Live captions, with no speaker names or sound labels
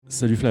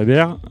Salut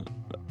Flabaire,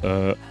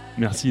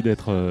 merci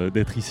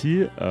d'être ici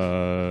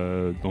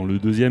dans le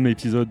deuxième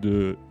épisode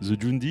de The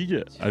Djoon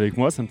Dig avec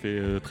moi. Ça me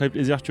fait très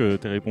plaisir que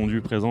tu aies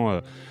répondu présent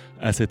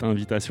à cette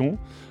invitation.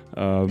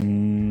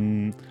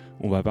 On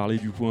va parler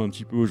du coup un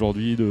petit peu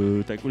aujourd'hui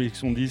de ta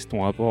collection de disques,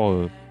 ton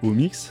rapport au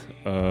mix.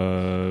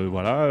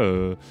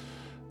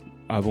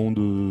 Avant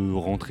de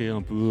rentrer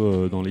un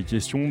peu dans les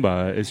questions,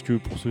 est-ce que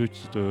pour ceux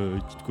qui te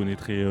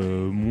connaîtraient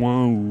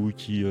moins ou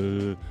qui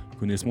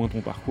connaissent moins ton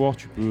parcours,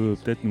 tu peux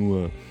peut-être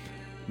nous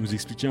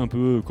expliquer un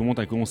peu comment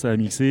tu as commencé à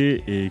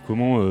mixer et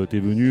comment tu es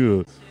venu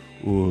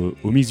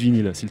au mix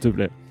vinyle, s'il te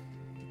plaît.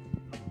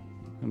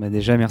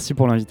 Déjà, merci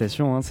pour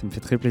l'invitation, ça me fait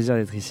très plaisir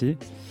d'être ici,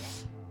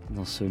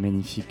 dans ce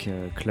magnifique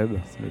club,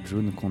 le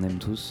Djoon, qu'on aime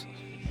tous.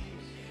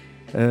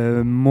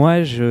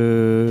 Moi,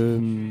 je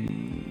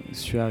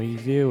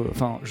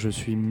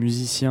suis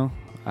musicien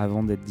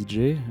avant d'être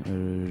DJ.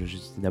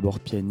 J'étais d'abord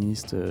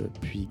pianiste,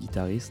 puis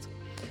guitariste.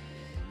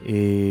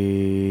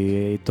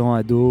 Et étant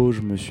ado,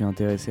 je me suis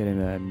intéressé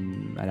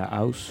à la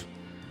house.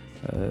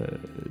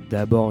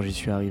 D'abord, j'y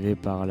suis arrivé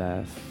par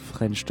la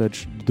French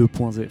Touch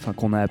 2.0,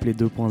 qu'on a appelé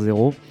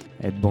 2.0,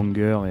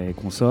 Headbanger et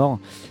consorts,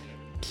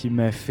 qui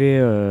m'a fait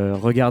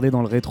regarder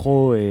dans le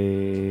rétro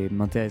et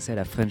m'intéresser à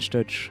la French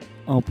Touch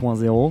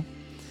 1.0.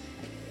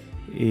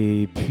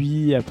 Et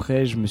puis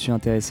après, je me suis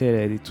intéressé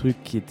à des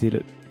trucs qui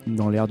étaient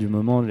dans l'air du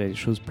moment, les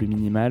choses plus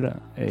minimales.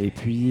 Et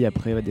puis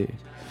après,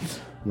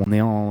 on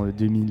est en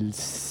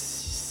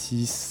 2006,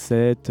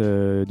 2007,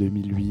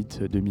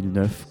 2008,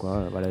 2009,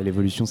 quoi. Voilà,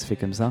 l'évolution s'est fait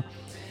comme ça.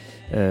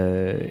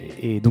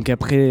 Et donc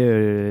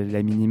après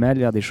la minimale,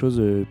 vers des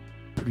choses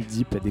plus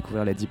deep, à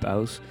découvrir la deep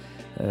house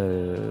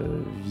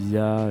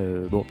via,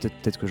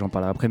 peut-être que j'en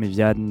parlerai après, mais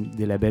via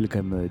des labels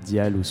comme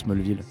Dial ou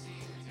Smallville.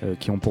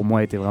 Qui ont pour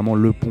moi été vraiment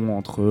le pont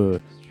entre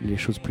les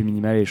choses plus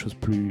minimales et les choses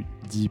plus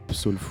deep,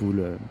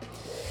 soulful.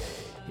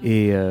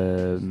 Et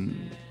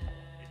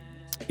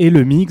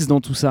le mix dans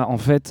tout ça, en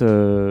fait,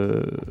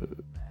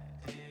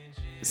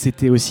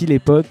 c'était aussi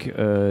l'époque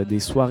des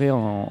soirées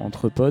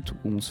entre potes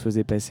où on se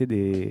faisait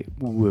passer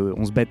où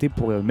on se battait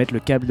pour mettre le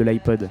câble de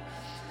l'iPod,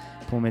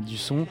 pour mettre du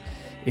son.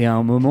 Et à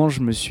un moment,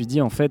 je me suis dit,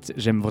 en fait,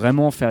 j'aime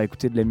vraiment faire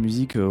écouter de la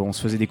musique. On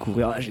se faisait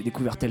découvrir, j'ai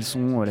découvert tel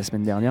son la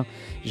semaine dernière.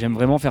 J'aime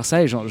vraiment faire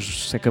ça et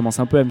ça commence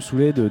un peu à me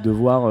saouler de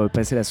devoir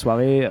passer la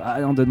soirée.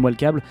 Ah non, donne-moi le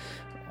câble.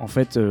 En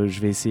fait,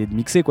 je vais essayer de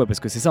mixer, quoi, parce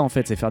que c'est ça, en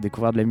fait, c'est faire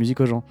découvrir de la musique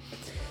aux gens.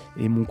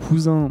 Et mon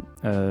cousin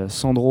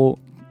Sandro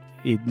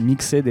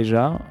mixait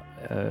déjà.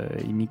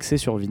 Il mixait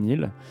sur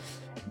vinyle.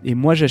 Et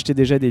moi, j'achetais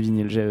déjà des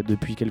vinyles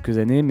depuis quelques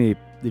années, mais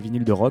des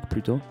vinyles de rock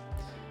plutôt.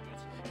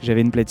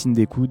 J'avais une platine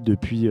d'écoute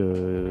depuis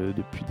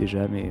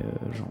déjà mes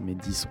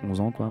 10-11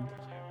 ans, quoi.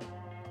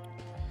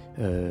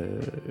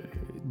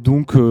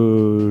 Donc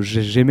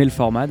j'aimais le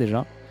format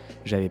déjà.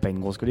 J'avais pas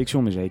une grosse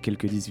collection, mais j'avais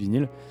quelques disques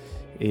vinyles.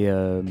 Et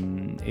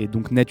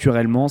donc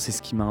naturellement, c'est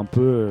ce qui m'a un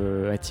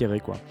peu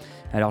attiré, quoi.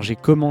 Alors j'ai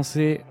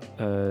commencé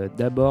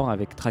d'abord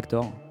avec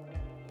Traktor,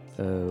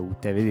 où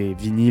tu avais des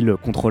vinyles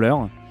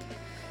contrôleurs.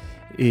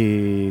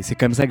 Et c'est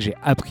comme ça que j'ai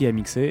appris à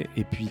mixer.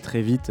 Et puis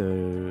très vite,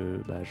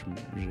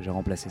 j'ai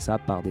remplacé ça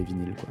par des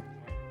vinyles, quoi.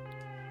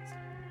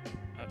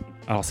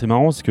 Alors c'est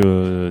marrant parce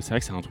que c'est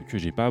vrai que c'est un truc que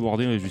j'ai pas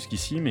abordé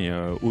jusqu'ici, mais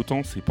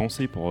autant c'est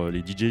pensé pour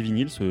les DJ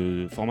vinyles,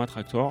 ce format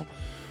Traktor,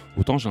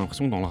 autant j'ai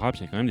l'impression que dans le rap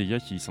il y a quand même des gars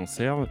qui s'en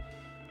servent.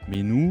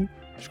 Mais nous,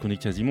 je connais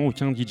quasiment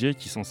aucun DJ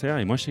qui s'en sert.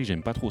 Et moi je sais que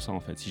j'aime pas trop ça en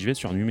fait. Si je vais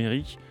sur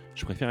numérique,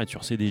 je préfère être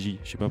sur CDJ.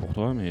 Je sais pas pour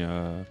toi, mais...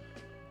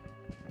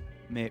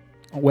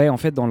 Ouais, en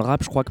fait, dans le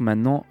rap, je crois que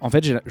maintenant... En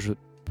fait,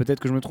 peut-être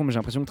que je me trompe, mais j'ai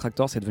l'impression que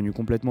Traktor, c'est devenu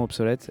complètement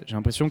obsolète. J'ai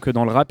l'impression que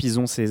dans le rap, ils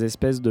ont ces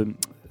espèces de...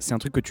 C'est un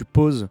truc que tu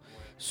poses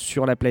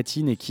sur la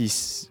platine et qui...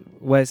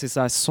 Ouais, c'est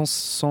ça,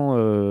 sans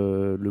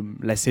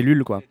la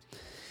cellule, quoi.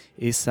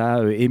 Et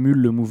ça émule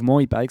le mouvement,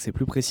 il paraît que c'est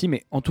plus précis.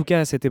 Mais en tout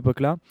cas, à cette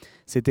époque-là,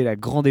 c'était la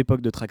grande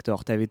époque de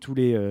Traktor. T'avais tous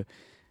les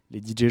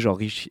DJ genre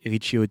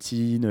Richie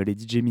Houghton, les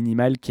DJ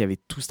minimal qui avaient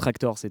tous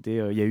Traktor.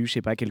 Il y a eu, je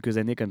sais pas, quelques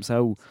années comme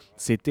ça où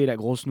c'était la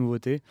grosse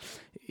nouveauté.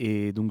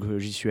 Et donc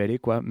j'y suis allé,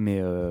 quoi.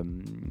 Mais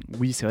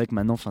oui, c'est vrai que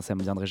maintenant, ça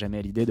me viendrait jamais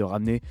à l'idée de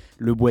ramener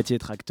le boîtier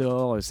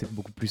Traktor. C'est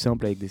beaucoup plus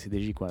simple avec des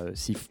CDJ, quoi.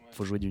 S'il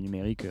faut jouer du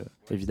numérique,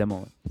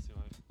 évidemment.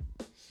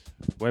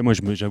 Ouais. Ouais, moi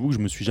j'avoue que je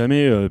me suis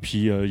jamais.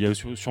 Puis il y a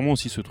sûrement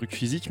aussi ce truc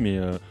physique, mais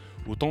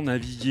autant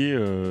naviguer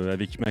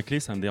avec ma clé,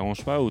 ça me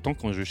dérange pas. Autant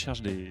quand je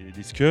cherche des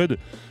scuds,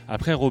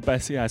 après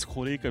repasser à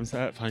scroller comme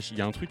ça. Enfin, il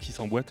y a un truc qui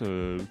s'emboîte,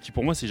 qui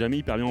pour moi c'est jamais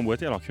hyper bien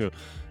emboîté, alors que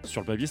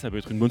sur le papier ça peut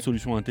être une bonne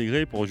solution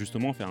intégrée pour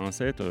justement faire un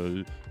set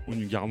en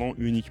gardant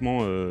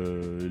uniquement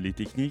les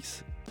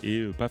techniques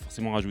et pas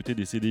forcément rajouter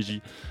des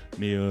CDJ.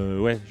 Mais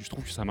ouais, je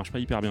trouve que ça marche pas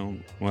hyper bien.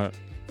 Ouais.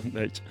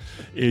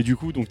 Et du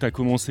coup, donc t'as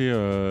commencé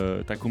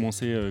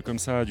comme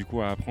ça, du coup,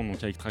 à apprendre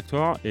donc avec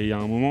Traktor. Et il y a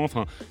un moment,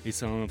 et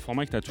c'est un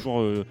format que t'as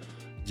toujours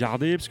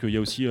gardé, parce qu'il y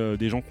a aussi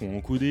des gens qui ont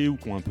encodé ou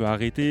qui ont un peu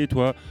arrêté.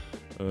 Toi,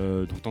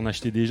 donc t'en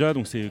achetais déjà,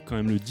 donc c'est quand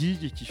même le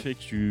dig qui fait que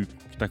tu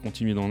as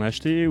continué d'en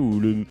acheter, ou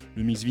le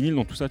mix vinyle.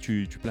 Dans tout ça,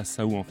 tu places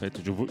ça où en fait?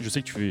 Je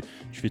sais que tu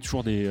fais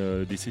toujours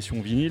des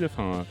sessions vinyle.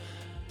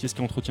 Qu'est-ce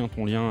qui entretient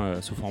ton lien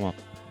à ce format?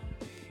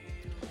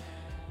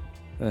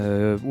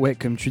 Ouais,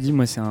 comme tu dis,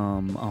 moi c'est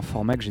un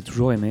format que j'ai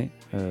toujours aimé.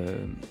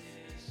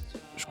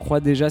 Je crois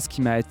déjà ce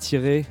qui m'a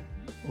attiré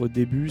au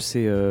début,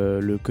 c'est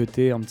le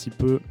côté un petit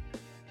peu...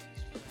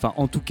 Enfin,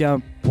 en tout cas,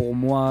 pour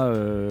moi,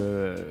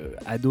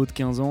 ado de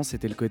 15 ans,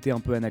 c'était le côté un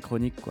peu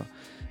anachronique, quoi.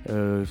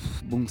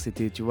 Bon,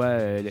 c'était, tu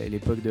vois,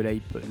 l'époque de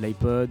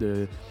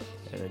l'iPod,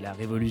 la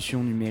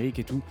révolution numérique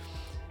et tout.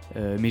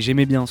 Mais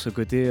j'aimais bien ce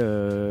côté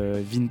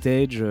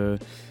vintage.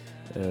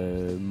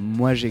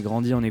 Moi, j'ai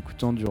grandi en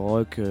écoutant du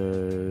rock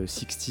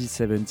 60s,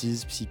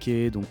 70s,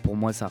 psyché, donc pour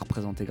moi, ça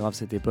représentait grave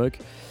cette époque.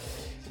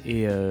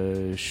 Et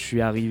je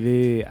suis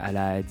arrivé à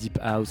la deep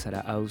house, à la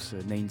house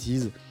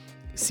 90s.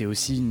 C'est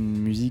aussi une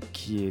musique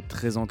qui est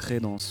très ancrée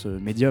dans ce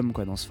médium,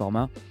 quoi, dans ce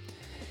format.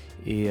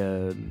 Et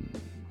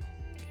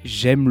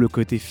j'aime le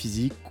côté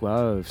physique,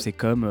 quoi. C'est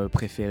comme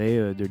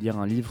préférer de lire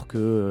un livre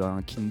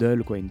qu'un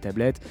Kindle, quoi, une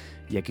tablette.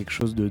 Il y a quelque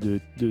chose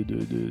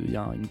il y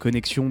a une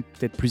connexion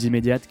peut-être plus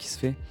immédiate qui se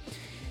fait.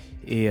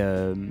 Et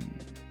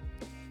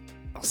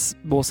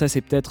bon, ça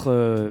c'est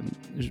peut-être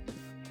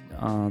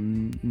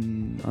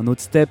un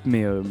autre step,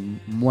 mais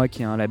moi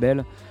qui ai un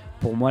label,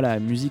 pour moi la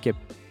musique est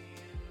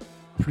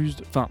plus...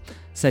 Enfin,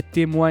 ça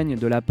témoigne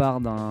de la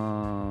part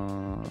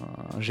d'un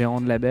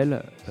gérant de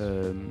label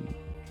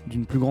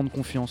d'une plus grande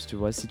confiance, tu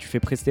vois. Si tu fais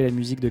prester la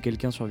musique de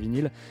quelqu'un sur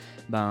vinyle,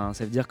 ben,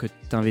 ça veut dire que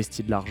tu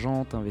investis de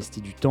l'argent, tu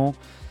investis du temps,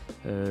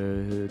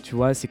 tu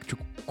vois, c'est que tu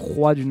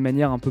crois d'une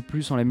manière un peu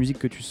plus en la musique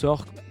que tu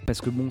sors, parce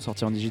que bon,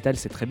 sortir en digital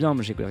c'est très bien,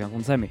 j'ai rien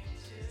contre ça, mais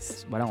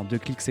voilà, en 2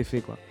 clics c'est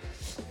fait, quoi.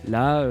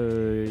 Là,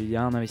 y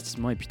a un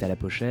investissement et puis t'as la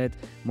pochette.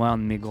 Moi, un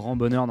de mes grands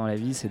bonheurs dans la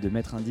vie, c'est de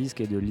mettre un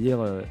disque et de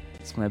lire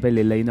ce qu'on appelle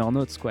les liner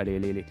notes, quoi,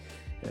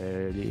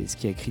 ce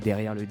qui a écrit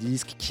derrière le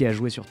disque, qui a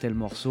joué sur tel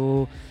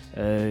morceau,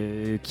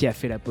 qui a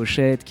fait la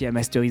pochette, qui a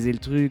masterisé le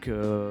truc,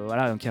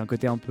 voilà, donc il y a un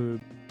côté un peu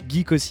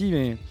geek aussi,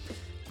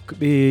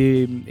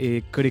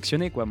 et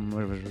collectionner, quoi.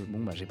 Moi,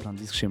 j'ai plein de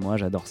disques chez moi,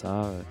 j'adore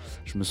ça,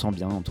 je me sens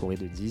bien entouré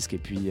de disques, et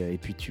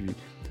puis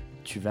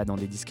tu vas dans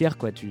des disquaires,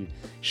 quoi.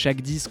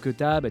 Chaque disque que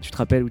t'as, tu te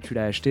rappelles où tu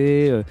l'as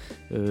acheté,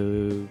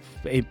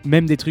 et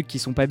même des trucs qui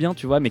sont pas bien,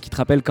 tu vois, mais qui te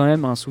rappellent quand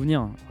même un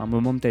souvenir, un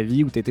moment de ta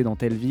vie où t'étais dans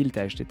telle ville,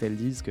 t'as acheté tel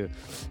disque,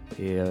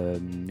 et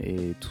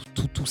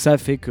tout ça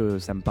fait que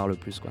ça me parle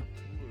plus, quoi.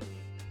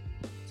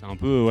 C'est un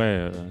peu,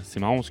 ouais, c'est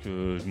marrant parce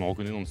que je me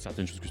reconnais dans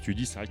certaines choses que tu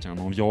dis. C'est vrai qu'il y a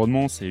un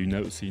environnement, c'est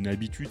une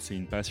habitude, c'est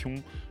une passion.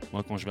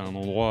 Moi, quand je vais à un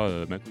endroit,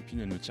 ma copine,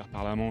 elle me tire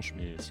par la manche,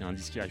 mais s'il y a un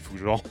disquaire, il faut que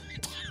je rentre.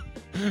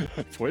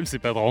 Le problème, c'est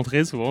pas de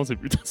rentrer, souvent, c'est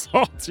plutôt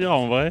sortir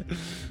en vrai.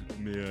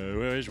 Mais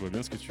ouais, je vois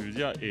bien ce que tu veux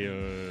dire. Et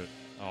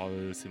alors,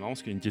 c'est marrant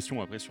parce qu'il y a une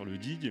question après sur le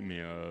dig,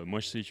 mais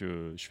moi, je sais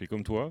que je fais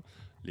comme toi.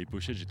 Les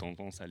pochettes, j'ai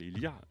tendance à les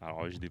lire.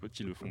 Alors, j'ai des potes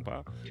qui le font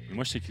pas. Mais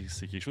moi, je sais que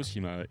c'est quelque chose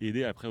qui m'a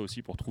aidé après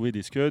aussi pour trouver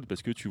des scuds,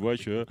 parce que tu vois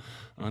que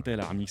un tel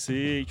a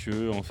remixé,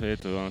 que en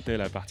fait un tel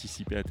a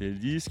participé à tel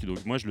disque.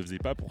 Donc moi, je le faisais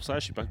pas pour ça.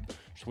 Je sais pas.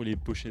 Je trouve les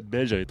pochettes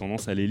belges, j'avais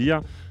tendance à les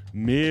lire.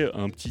 Mais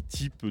un petit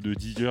type de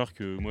digger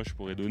que moi je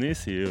pourrais donner,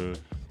 c'est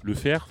le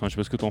faire. Enfin, je sais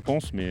pas ce que t'en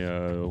penses, mais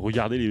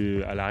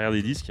regarder à l'arrière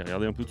des disques et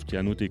regarder un peu tout ce qui est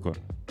annoté, quoi.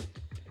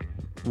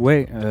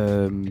 Ouais,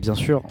 bien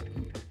sûr.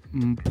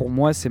 Pour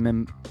moi, c'est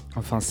même...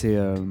 Enfin, c'est...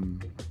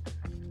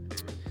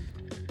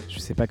 je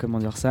sais pas comment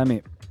dire ça,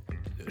 mais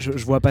je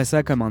vois pas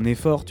ça comme un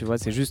effort, tu vois.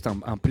 C'est juste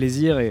un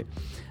plaisir. Et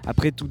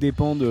après, tout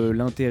dépend de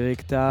l'intérêt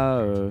que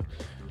t'as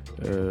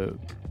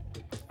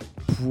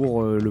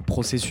pour le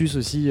processus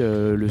aussi.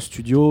 Le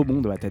studio,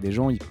 bon, t'as des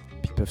gens, ils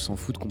peuvent s'en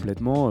foutre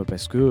complètement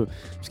parce que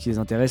ce qui les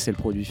intéresse, c'est le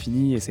produit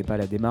fini et c'est pas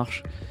la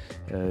démarche.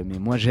 Mais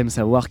moi, j'aime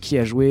savoir qui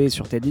a joué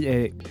sur tel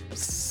disque.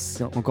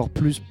 C'est encore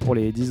plus pour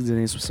les disques des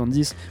années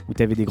 70 où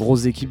t'avais des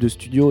grosses équipes de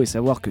studio, et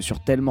savoir que sur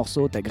tel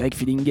morceau t'as Greg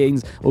Gaines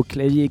au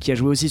clavier qui a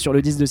joué aussi sur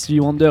le disque de Stevie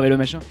Wonder et le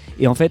machin,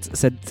 et en fait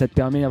ça te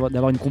permet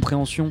d'avoir une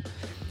compréhension,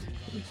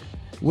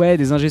 ouais,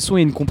 des ingé-sons,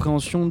 et une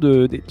compréhension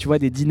tu vois,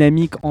 des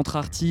dynamiques entre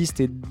artistes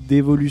et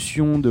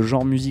d'évolution de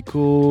genres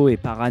musicaux et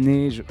par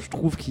année. Je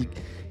trouve qui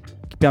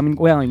permet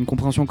une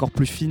compréhension encore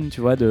plus fine,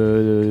 tu vois,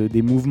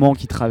 des mouvements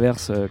qui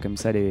traversent comme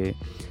ça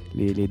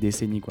les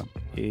décennies, quoi.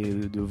 Et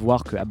de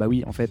voir que, ah bah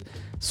oui, en fait,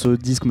 ce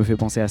disque me fait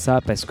penser à ça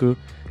parce que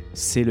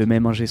c'est le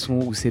même ingé son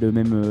ou c'est le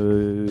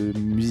même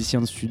musicien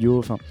de studio.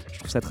 Enfin, je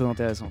trouve ça très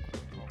intéressant,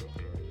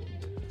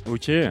 quoi.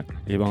 Ok, et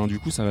ben du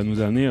coup ça va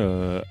nous amener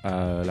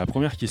à la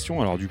première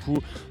question. Alors du coup,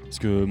 parce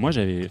que moi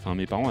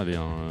mes parents avaient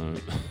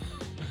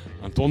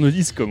un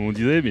tourne-disque comme on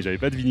disait, mais j'avais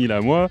pas de vinyle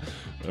à moi.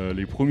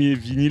 Les premiers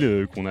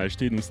vinyles qu'on a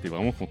achetés, nous, c'était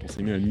vraiment quand on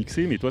s'est mis à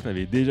mixer, mais toi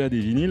t'avais déjà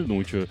des vinyles,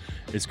 donc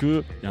est-ce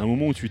qu'il y a un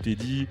moment où tu t'es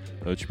dit,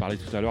 tu parlais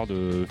tout à l'heure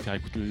de faire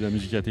écouter de la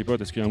musique à tes potes,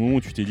 est-ce qu'il y a un moment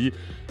où tu t'es dit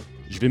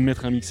je vais me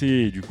mettre à mixer,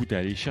 et du coup t'es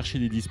allé chercher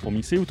des disques pour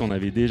mixer, ou t'en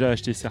avais déjà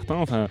acheté certains?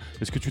 Enfin,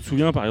 est-ce que tu te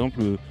souviens par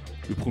exemple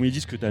le premier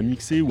disque que t'as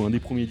mixé, ou un des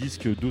premiers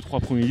disques,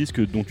 2-3 premiers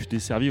disques dont tu t'es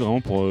servi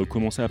vraiment pour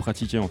commencer à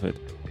pratiquer en fait?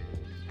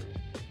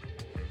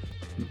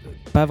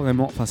 Pas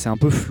vraiment, enfin c'est un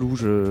peu flou.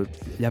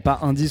 Il n'y a pas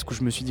un disque où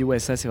je me suis dit ouais,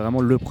 ça c'est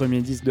vraiment le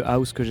premier disque de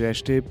house que j'ai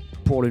acheté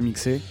pour le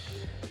mixer.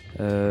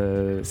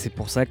 C'est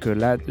pour ça que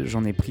là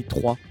j'en ai pris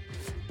 3.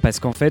 parce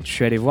qu'en fait, je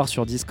suis allé voir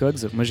sur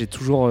Discogs. Moi, j'ai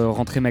toujours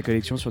rentré ma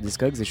collection sur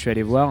Discogs et je suis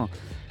allé voir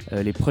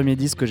les premiers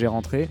disques que j'ai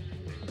rentrés.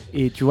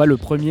 Et tu vois, le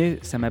premier,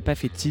 ça m'a pas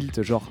fait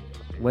tilt, genre,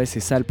 ouais, c'est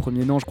ça le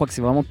premier. Non, je crois que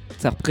c'est vraiment,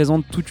 ça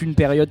représente toute une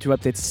période, tu vois,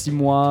 peut-être 6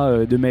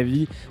 mois de ma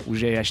vie où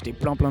j'ai acheté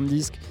plein de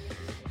disques.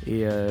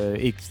 Et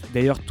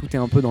d'ailleurs, tout est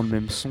un peu dans le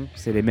même son,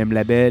 c'est les mêmes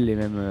labels, les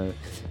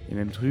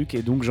mêmes trucs.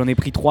 Et donc, j'en ai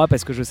pris 3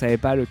 parce que je savais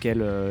pas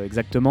lequel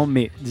exactement,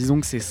 mais disons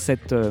que c'est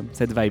cette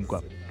vibe,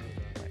 quoi.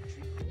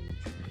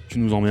 Tu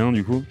nous en mets un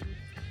du coup.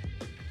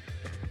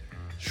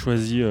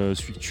 Choisis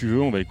celui que tu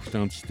veux, on va écouter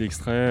un petit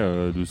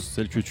extrait de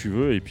celle que tu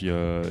veux et puis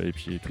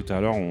tout à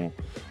l'heure on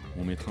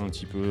mettra un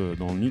petit peu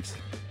dans le mix.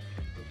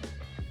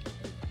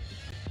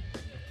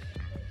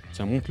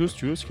 Tiens, monte-le si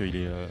tu veux parce qu'il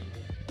est...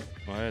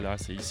 Ouais, là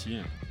c'est ici.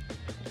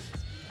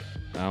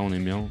 Ah, on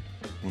aime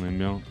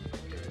bien.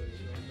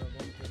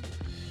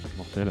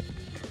 Mortel.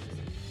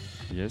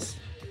 Yes.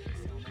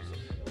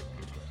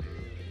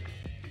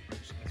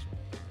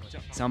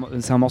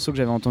 C'est un morceau que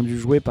j'avais entendu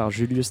jouer par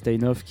Julius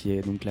Steinhoff, qui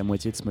est donc la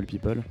moitié de Small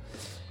People,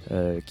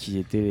 qui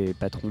était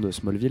patron de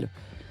Smallville.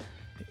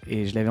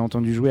 Et je l'avais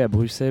entendu jouer à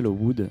Bruxelles, au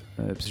Wood,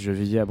 parce que je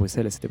vivais à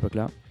Bruxelles à cette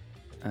époque-là.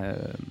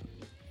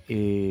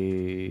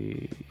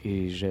 Et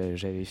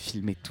j'avais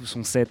filmé tout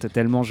son set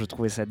tellement je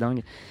trouvais ça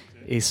dingue.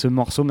 Et ce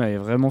morceau m'avait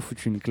vraiment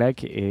foutu une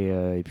claque.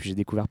 Et puis j'ai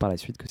découvert par la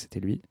suite que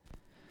c'était lui.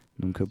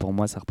 Donc pour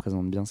moi, ça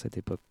représente bien cette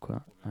époque,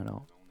 quoi.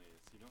 Alors...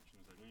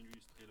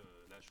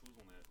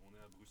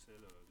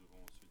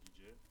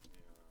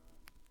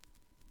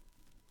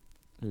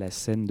 La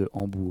scène de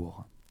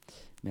Hambourg.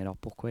 Mais alors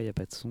pourquoi il n'y a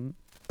pas de son ?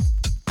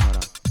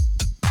 Voilà.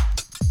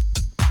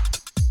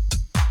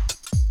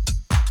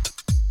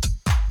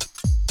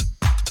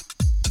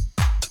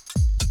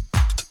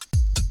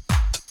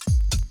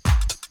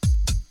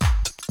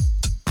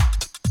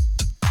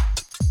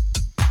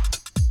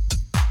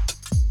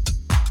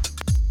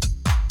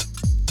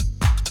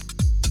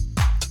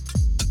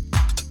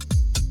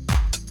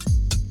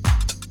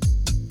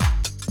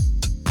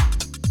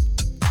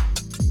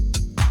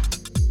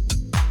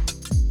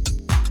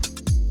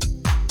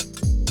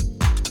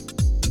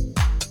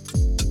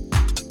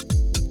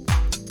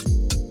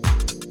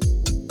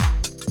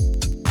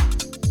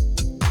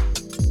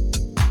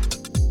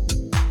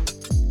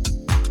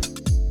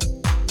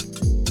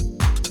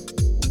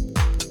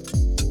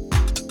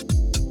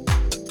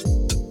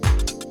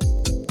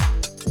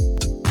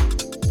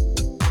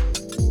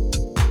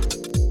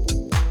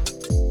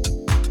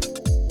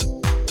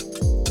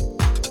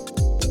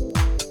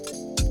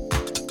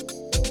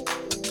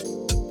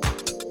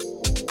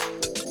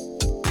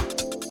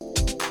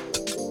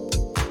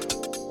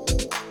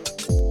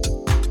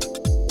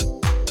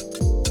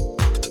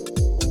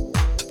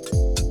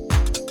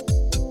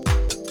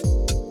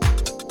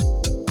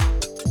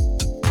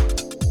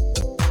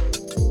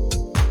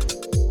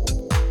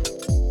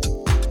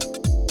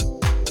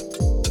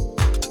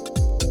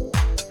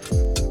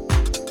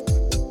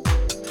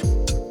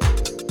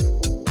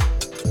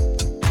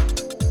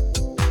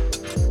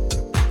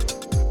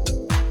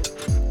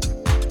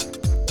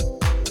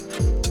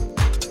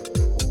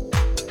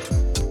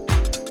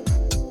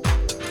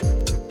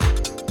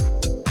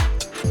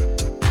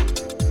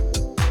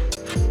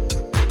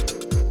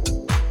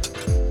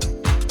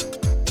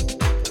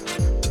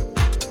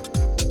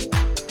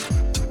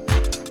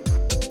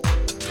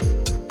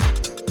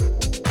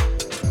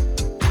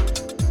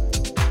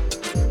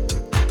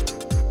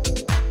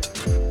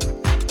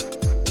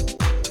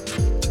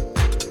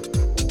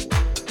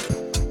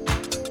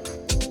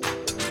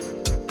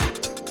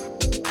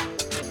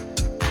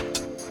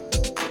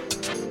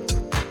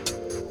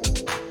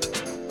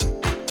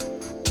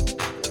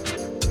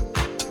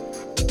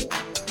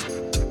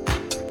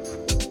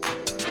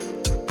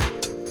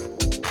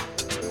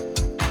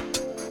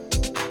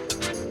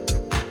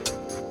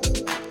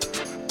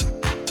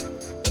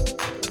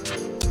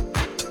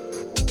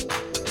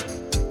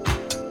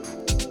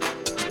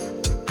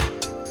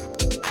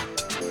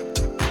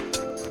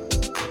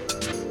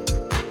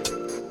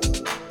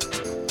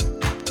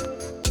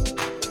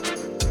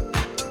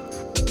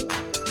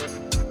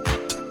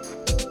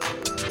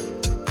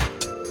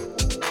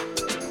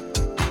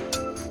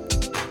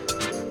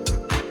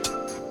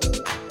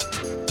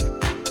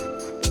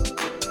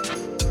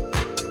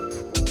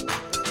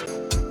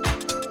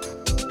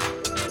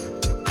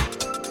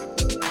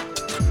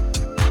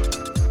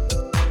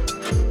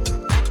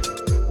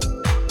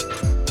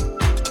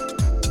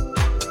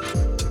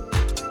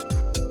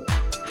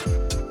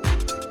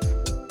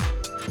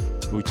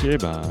 Ok,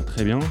 bah,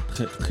 très bien,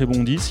 très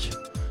bon disque.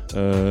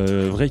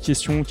 Vraie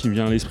question qui me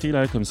vient à l'esprit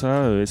là, comme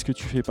ça, est-ce que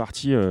tu fais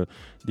partie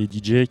des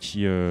DJ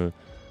qui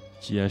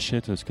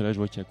achètent, parce que là je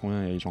vois qu'il y a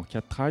combien, il y a genre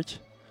 4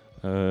 tracks.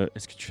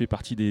 Est-ce que tu fais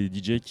partie des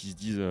DJ qui se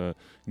disent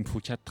il me faut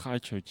 4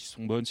 tracks qui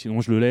sont bonnes,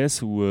 sinon je le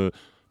laisse, ou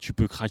tu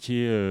peux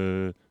craquer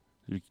le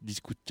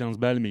disque coûte 15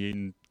 balles, mais il y a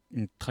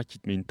une track qui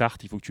te met une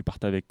tarte, il faut que tu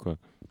partes avec, quoi.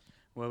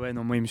 Ouais,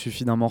 non, moi il me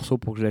suffit d'un morceau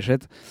pour que je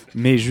l'achète.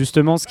 Mais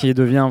justement, ce qui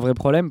devient un vrai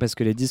problème, parce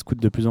que les disques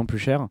coûtent de plus en plus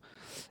cher.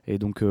 Et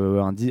donc,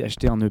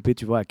 acheter un EP,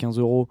 tu vois, à 15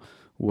 €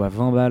 ou à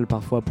 20 balles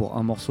parfois pour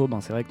un morceau, ben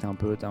c'est vrai que t'as un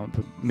peu.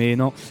 Mais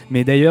non.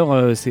 Mais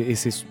d'ailleurs, c'est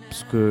ce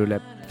que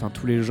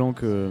tous les gens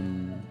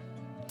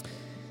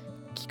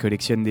qui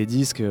collectionnent des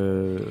disques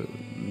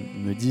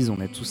me disent, on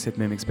a tous cette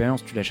même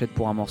expérience. Tu l'achètes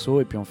pour un morceau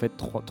et puis en fait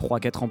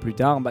 3-4 ans plus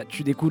tard, bah,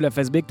 tu découvres la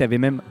face B que t'avais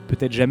même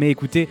peut-être jamais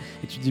écouté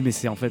et tu te dis mais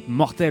c'est en fait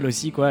mortel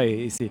aussi quoi.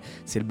 Et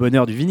c'est le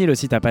bonheur du vinyle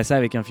aussi. T'as pas ça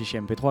avec un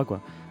fichier MP3 quoi.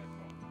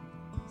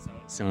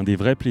 C'est un des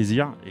vrais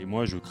plaisirs et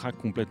moi je craque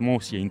complètement.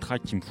 S'il y a une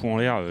track qui me fout en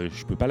l'air,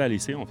 je peux pas la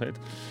laisser en fait.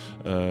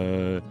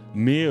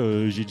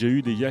 Mais j'ai déjà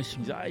eu des gars qui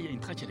me disent il y a une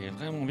track, elle est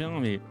vraiment bien,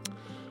 mais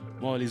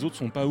bon, les autres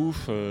sont pas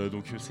ouf,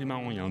 donc c'est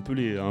marrant. Il y a un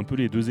peu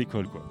les deux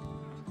écoles quoi.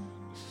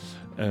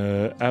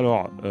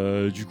 Alors,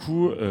 du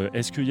coup,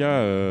 est-ce qu'il y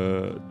a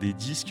des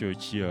disques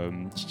qui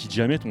quittent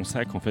jamais ton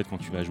sac en fait quand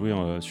tu vas jouer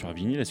sur un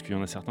vinyle? Est-ce qu'il y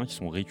en a certains qui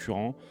sont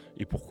récurrents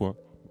et pourquoi?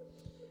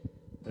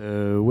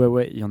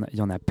 Ouais, il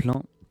y en a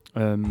plein.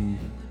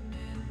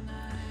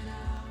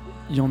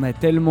 Il y en a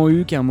tellement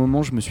eu qu'à un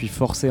moment je me suis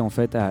forcé en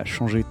fait à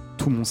changer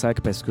tout mon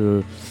sac parce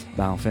que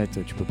en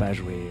fait tu peux pas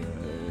jouer,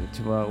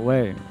 tu vois,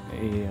 ouais.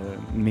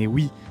 Mais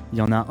oui, il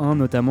y en a un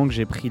notamment que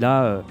j'ai pris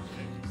là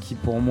qui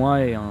pour moi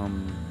est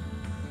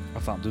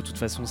enfin de toute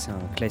façon c'est un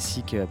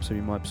classique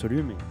absolument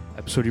absolu, mais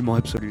absolument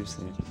absolu.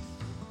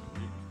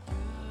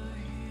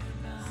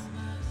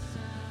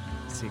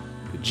 C'est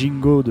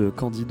Jingo de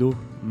Candido,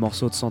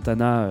 morceau de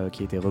Santana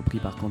qui a été repris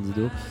par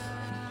Candido,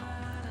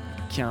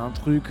 qui a un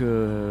truc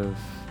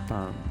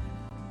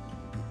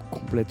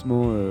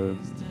complètement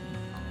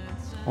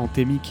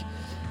anthémique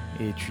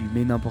et tu le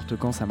mets n'importe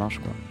quand, ça marche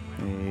quoi.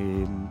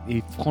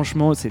 Et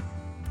franchement c'est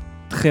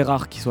très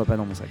rare qu'il soit pas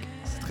dans mon sac.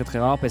 C'est très très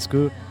rare parce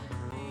que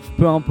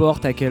peu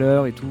importe à quelle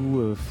heure et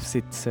tout,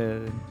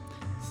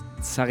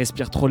 ça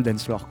respire trop le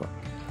dance floor quoi.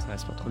 Ça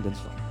respire trop le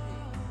dance floor.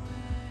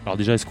 Alors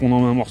déjà, est-ce qu'on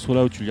en met un morceau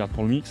là où tu le gardes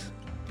pour le mix?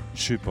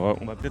 Je sais pas,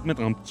 on va peut-être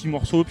mettre un petit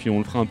morceau puis on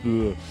le fera un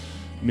peu.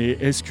 Mais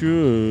est-ce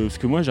que, parce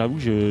que moi j'avoue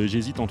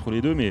j'hésite entre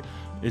les deux, mais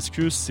est-ce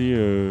que c'est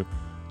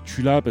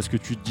tu l'as parce que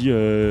tu te dis,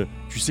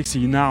 tu sais que c'est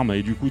une arme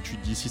et du coup tu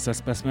te dis si ça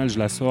se passe mal je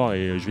la sors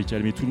et je vais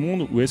calmer tout le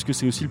monde, ou est-ce que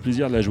c'est aussi le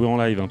plaisir de la jouer en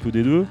live, un peu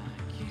des deux?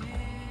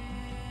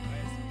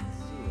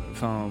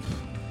 Enfin,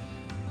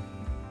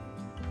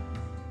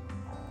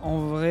 en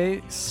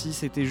vrai, si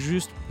c'était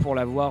juste pour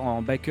l'avoir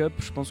en backup,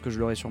 je pense que je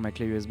l'aurais sur ma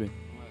clé USB.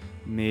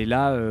 Mais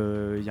là,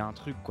 y a un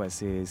truc quoi,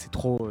 c'est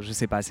trop, je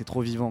sais pas, c'est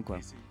trop vivant quoi.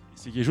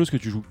 C'est quelque chose que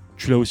tu joues.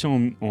 Tu l'as aussi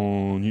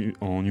en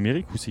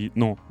numérique ou c'est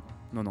non?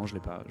 Non, je l'ai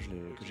pas. J'ai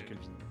que le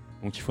vinyle.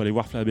 Donc il faut aller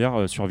voir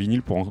Flabaire sur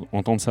vinyle pour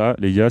entendre ça,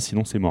 les gars,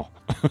 sinon c'est mort.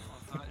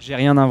 J'ai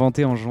rien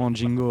inventé en jouant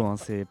Jingo, hein,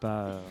 c'est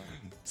pas.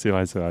 C'est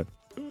vrai.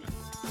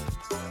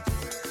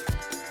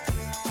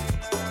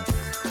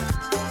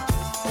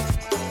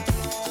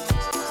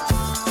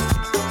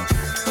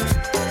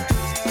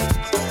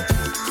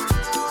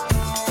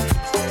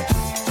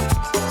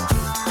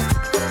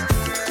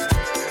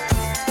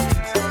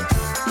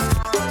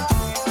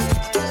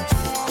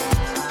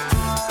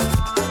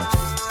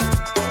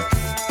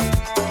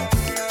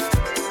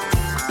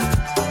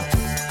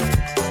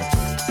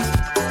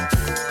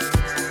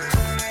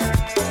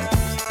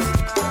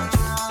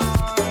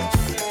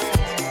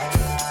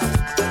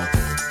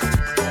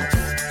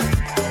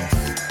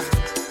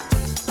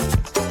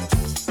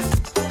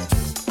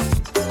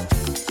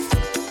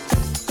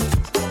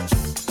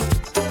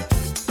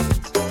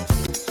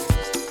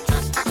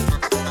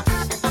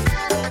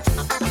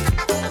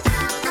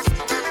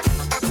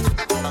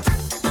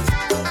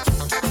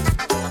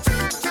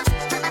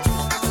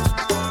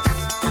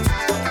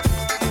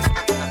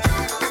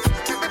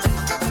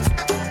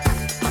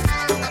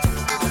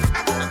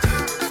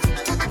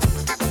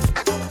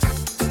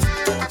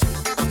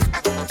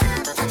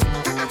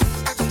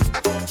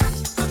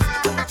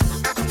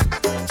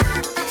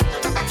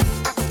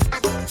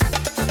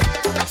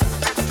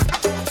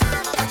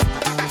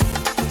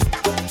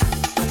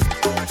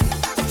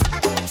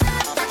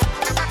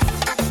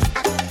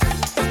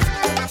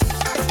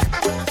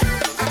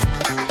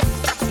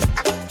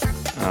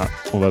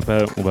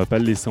 On va pas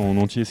le laisser en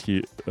entier, ce qui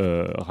est,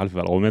 Ralph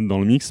va le remettre dans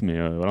le mix, mais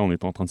voilà, on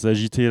est en train de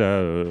s'agiter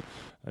là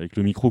avec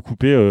le micro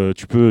coupé.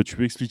 Tu peux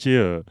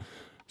expliquer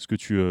ce que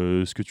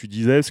tu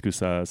disais, parce que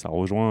ça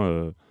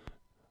rejoint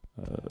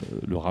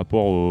le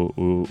rapport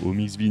au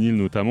mix vinyle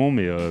notamment,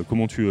 mais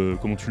comment tu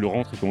le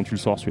rentres et comment tu le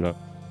sors celui-là?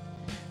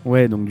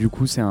 Ouais, donc du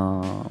coup c'est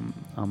un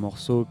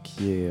morceau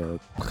qui est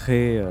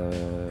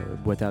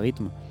boîte à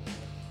rythme.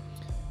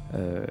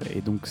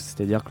 Et donc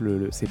c'est-à-dire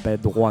que c'est pas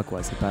droit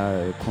quoi, c'est pas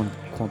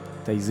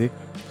quantisé.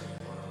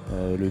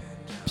 Le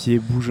pied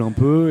bouge un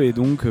peu et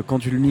donc quand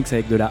tu le mixes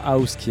avec de la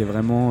house qui est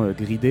vraiment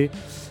gridée,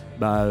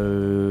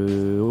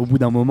 au bout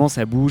d'un moment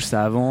ça bouge,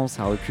 ça avance,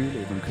 ça recule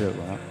et donc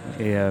voilà.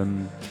 Et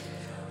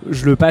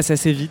je le passe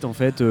assez vite en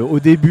fait. Au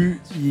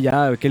début il y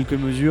a quelques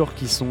mesures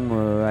qui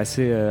sont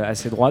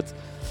assez droites.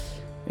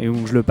 Et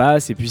donc je le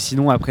passe et puis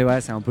sinon après ouais,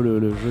 c'est un peu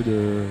le jeu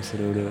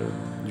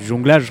du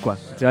jonglage quoi.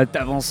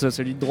 T'avances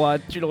celui de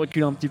droite, tu le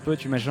recules un petit peu,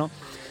 tu machin.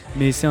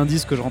 Mais c'est un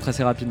disque que je rentre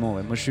assez rapidement.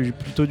 Ouais. Moi je suis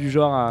plutôt du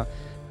genre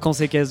quand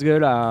c'est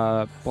casse-gueule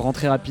à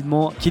rentrer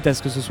rapidement, quitte à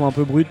ce que ce soit un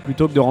peu brut,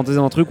 plutôt que de rentrer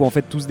dans un truc où en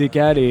fait tout se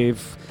décale et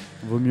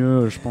vaut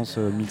mieux, je pense,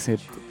 mixer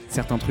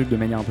certains trucs de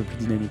manière un peu plus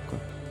dynamique, quoi.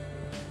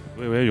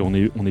 Ouais, on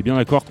est bien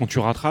d'accord. Quand tu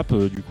rattrapes,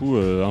 du coup,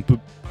 un peu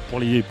pour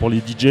les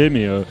DJ,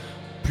 mais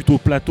plutôt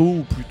plateau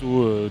ou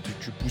plutôt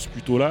tu pousses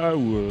plutôt là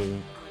ou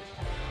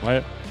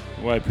ouais,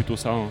 plutôt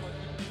ça. Hein.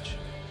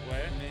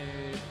 Ouais,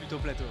 mais plutôt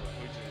plateau.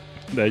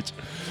 D'accord.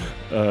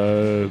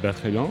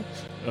 Très bien.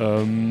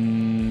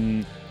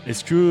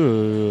 Est-ce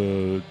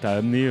que t'as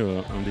amené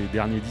un des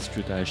derniers disques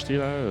que t'as acheté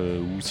là,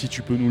 ou si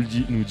tu peux nous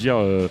dire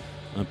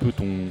un peu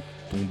ton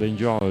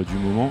banger du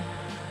moment?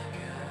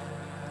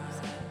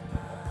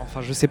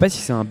 Enfin, je sais pas si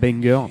c'est un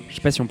banger, je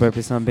sais pas si on peut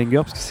appeler ça un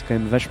banger parce que c'est quand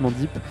même vachement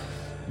deep,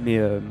 mais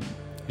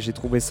j'ai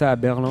trouvé ça à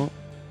Berlin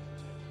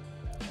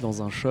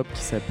dans un shop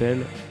qui s'appelle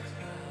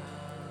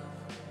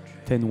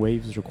Ten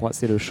Waves, je crois.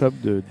 C'est le shop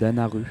de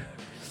Dana Rue,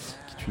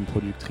 qui est une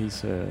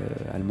productrice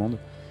allemande.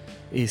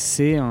 Et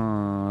c'est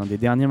un des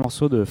derniers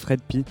morceaux de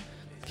Fred P,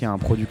 qui est un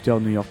producteur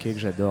new-yorkais que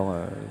j'adore,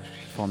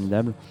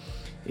 formidable.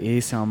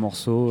 Et c'est un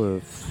morceau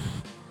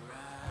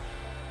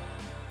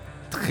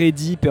très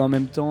deep et en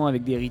même temps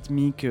avec des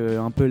rythmiques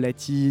un peu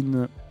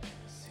latines.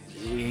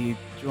 Et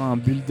tu vois, un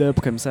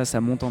build-up comme ça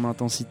monte en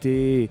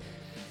intensité.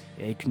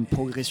 Et avec une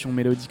progression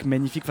mélodique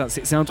magnifique. Enfin,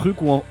 c'est un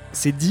truc où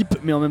c'est deep,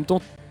 mais en même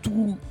temps,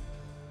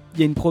 il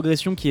y a une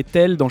progression qui est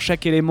telle dans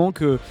chaque élément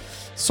que,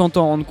 sans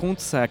t'en rendre compte,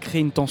 ça crée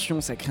une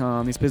tension, ça crée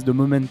un espèce de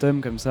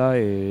momentum comme ça.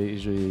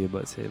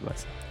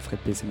 Fred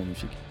P, c'est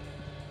magnifique.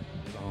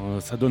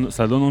 Ça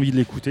donne envie de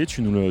l'écouter.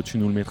 Tu nous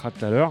le mettras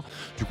tout à l'heure.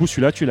 Du coup,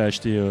 celui-là, tu l'as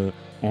acheté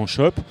en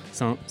shop.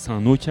 C'est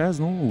un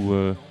occasion, non ou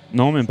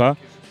non, même pas.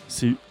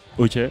 C'est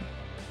ok.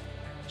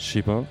 Je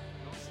sais pas.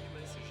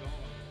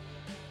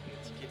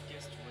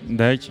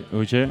 D'accord,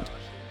 ok.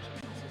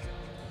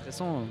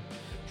 Récent,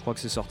 je crois que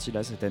c'est sorti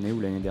là cette année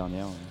ou l'année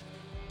dernière.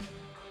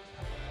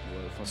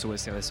 Enfin,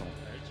 c'est récent.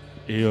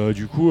 Et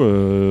du coup,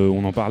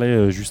 on en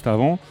parlait juste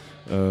avant.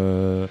 Tu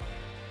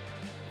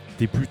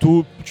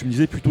me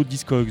disais plutôt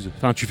Discogs.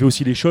 Enfin, tu fais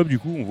aussi les shops, du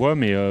coup, on voit,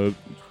 mais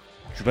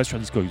tu vas sur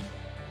Discogs.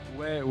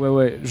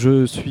 Ouais.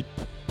 Je suis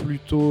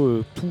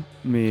plutôt tout,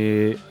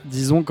 mais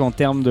disons qu'en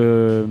termes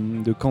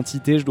de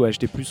quantité, je dois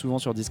acheter plus souvent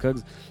sur Discogs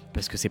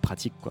parce que c'est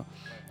pratique, quoi.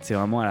 C'est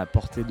vraiment à la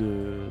portée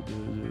de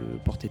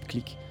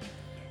clic.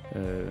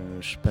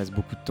 Je passe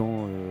beaucoup de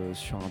temps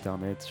sur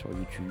internet, sur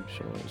YouTube,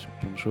 sur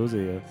plein de choses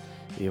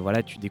et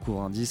voilà, tu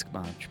découvres un disque,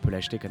 tu peux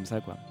l'acheter comme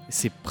ça, quoi.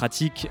 C'est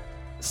pratique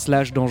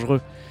 / dangereux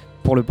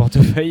pour le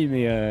portefeuille,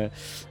 mais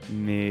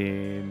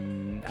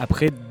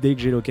après, dès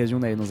que j'ai l'occasion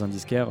d'aller dans un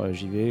disquaire,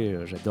 j'y vais.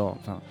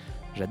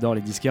 J'adore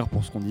les disquaires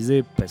pour ce qu'on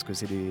disait, parce que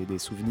c'est des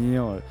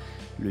souvenirs.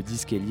 Le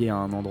disque est lié à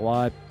un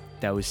endroit.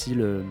 T'as aussi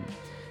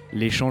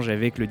l'échange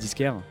avec le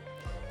disquaire,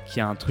 qui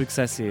a un truc,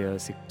 ça c'est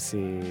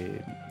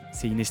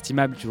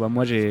inestimable, tu vois.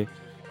 Moi,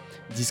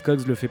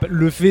 Discogs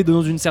le fait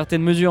dans une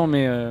certaine mesure,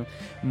 mais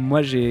moi,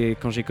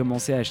 quand j'ai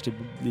commencé à acheter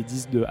des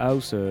disques de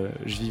house,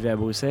 je vivais à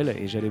Bruxelles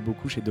et j'allais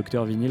beaucoup chez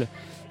Dr Vinyl,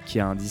 qui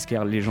est un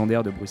disquaire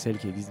légendaire de Bruxelles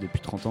qui existe depuis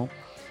 30 ans.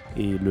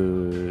 Et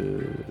le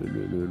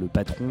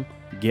patron,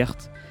 Gert,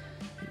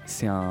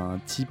 c'est un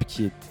type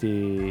qui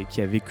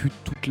a vécu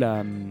toute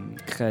la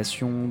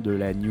création de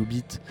la New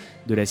Beat,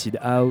 de l'acid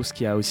house,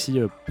 qui a aussi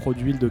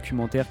produit le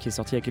documentaire qui est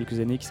sorti il y a quelques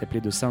années qui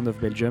s'appelait The Sound of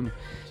Belgium,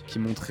 qui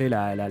montrait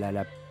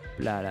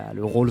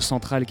le rôle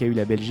central qu'a eu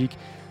la Belgique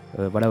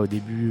au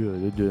début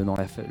dans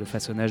le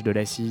façonnage de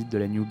l'acid, de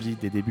la New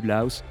Beat, des débuts de la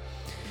house.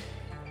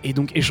 Et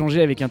donc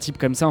échanger avec un type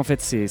comme ça, en fait,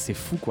 c'est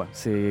fou, quoi.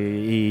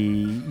 Et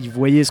il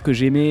voyait ce que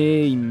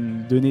j'aimais, il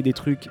me donnait des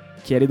trucs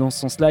qui allaient dans ce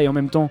sens-là, et en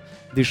même temps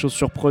des choses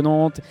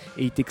surprenantes,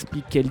 et il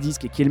t'explique quel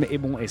disque et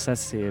bon, et ça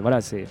c'est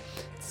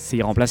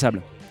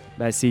irremplaçable.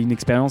 C'est une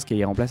expérience qui est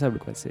irremplaçable,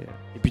 quoi.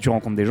 Et puis tu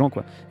rencontres des gens,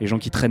 quoi, les gens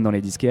qui traînent dans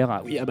les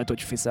disquaires. Toi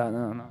tu fais ça,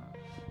 non.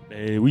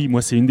 Et oui,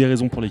 moi c'est une des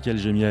raisons pour lesquelles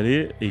j'aime y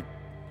aller, et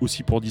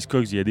aussi pour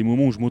Discogs, il y a des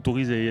moments où je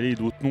m'autorise à y aller et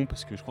d'autres non,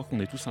 parce que je crois qu'on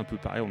est tous un peu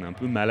pareil, on est un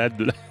peu malade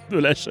de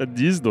l'achat de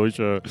disques, donc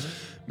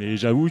mais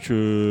j'avoue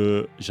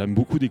que j'aime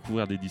beaucoup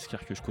découvrir des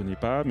disquaires que je connais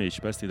pas, mais je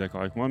sais pas si t'es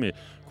d'accord avec moi, mais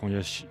quand il y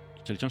a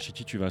quelqu'un chez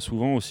qui tu vas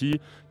souvent aussi,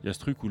 il y a ce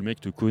truc où le mec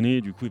te connaît,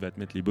 du coup il va te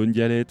mettre les bonnes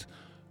galettes,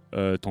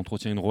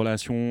 t'entretiens une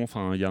relation,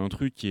 enfin il y a un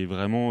truc qui est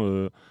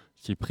vraiment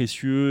qui est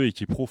précieux et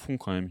qui est profond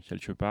quand même,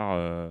 quelque part.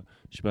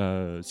 Je sais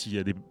pas s'il y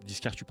a des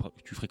disquaires que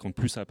tu fréquentes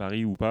plus à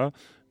Paris ou pas,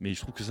 mais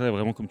je trouve que ça,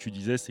 vraiment, comme tu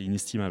disais, c'est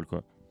inestimable,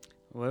 quoi.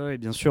 Ouais,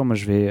 bien sûr. Moi,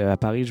 à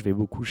Paris, je vais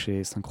beaucoup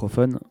chez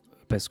Synchrophone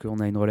parce qu'on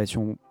a une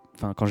relation.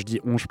 Enfin, quand je dis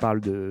on, je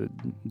parle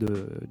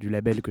du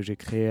label que j'ai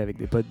créé avec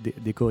des potes,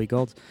 Deco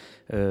Records.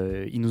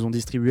 Ils nous ont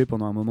distribué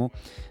pendant un moment,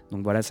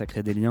 donc voilà, ça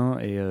crée des liens.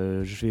 Et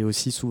je vais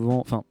aussi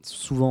souvent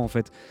en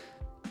fait.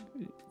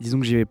 Disons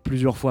que j'y vais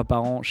plusieurs fois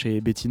par an chez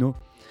Bettino.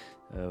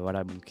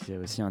 Donc il y a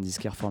aussi un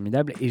disquaire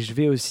formidable. Et je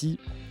vais aussi,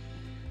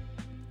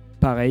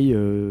 pareil,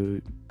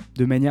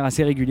 de manière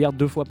assez régulière,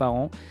 2 fois par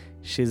an,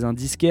 chez un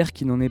disquaire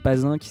qui n'en est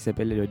pas un, qui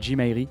s'appelle Jim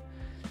Irie,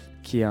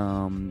 qui est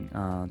un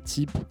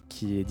type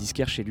qui est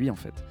disquaire chez lui, en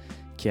fait,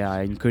 qui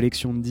a une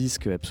collection de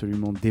disques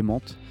absolument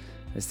démente,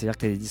 C'est-à-dire que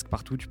tu as des disques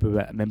partout, tu peux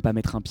même pas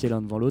mettre un pied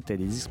l'un devant l'autre, tu as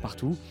des disques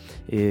partout.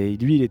 Et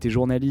lui, il était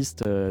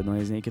journaliste dans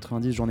les années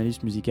 90,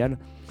 journaliste musical,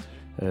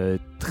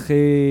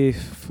 très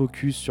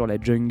focus sur la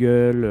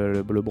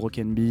jungle, le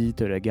broken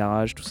beat, la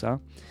garage, tout ça.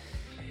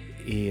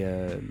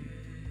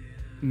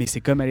 Mais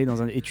c'est comme aller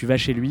dans un... Et tu vas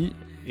chez lui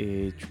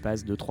et tu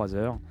passes 2-3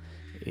 heures.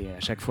 Et à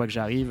chaque fois que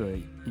j'arrive,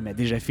 il m'a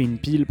déjà fait une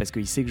pile parce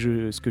qu'il sait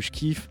que ce que je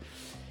kiffe.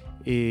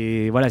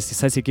 Et voilà,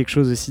 c'est quelque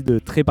chose aussi de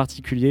très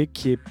particulier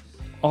qui est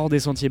hors des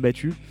sentiers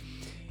battus.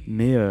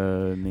 Mais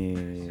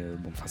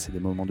bon, c'est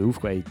des moments de ouf,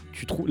 quoi. Et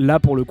là,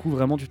 pour le coup,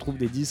 vraiment, tu trouves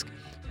des disques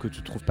que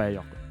tu trouves pas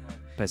ailleurs, quoi.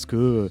 Parce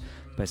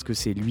que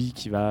c'est lui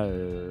qui va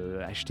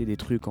acheter des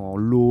trucs en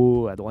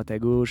lot à droite à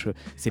gauche.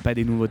 C'est pas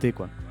des nouveautés,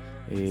 quoi.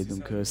 Et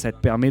donc ça te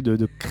permet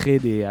de créer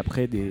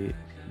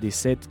des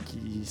sets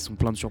qui sont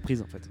pleins de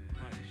surprises, en fait.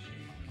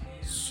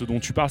 Ce dont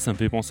tu parles, ça me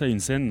fait penser à une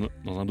scène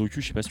dans un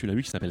docu, je sais pas si tu l'as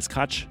vu, qui s'appelle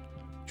Scratch.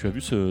 Tu as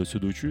vu ce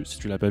docu? Si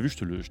tu l'as pas vu, je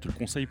te le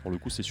conseille. Pour le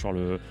coup, c'est sur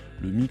le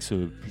mix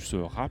plus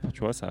rap, tu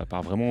vois. Ça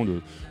part vraiment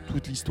de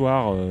toute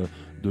l'histoire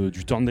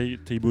du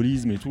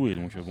turntablisme et tout. Et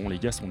donc, bon, les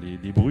gars sont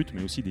des brutes,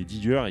 mais aussi des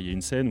diggers. Et il y a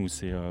une scène où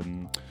c'est...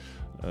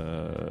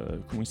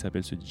 comment il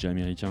s'appelle ce DJ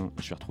américain?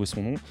 Je vais retrouver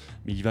son nom.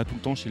 Mais il va tout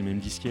le temps chez le même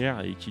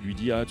disquaire et qui lui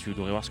dit: ah, tu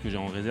devrais voir ce que j'ai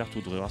en réserve, tu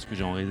devrais voir ce que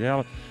j'ai en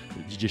réserve.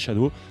 DJ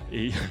Shadow.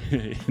 Et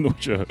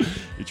donc,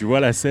 et tu vois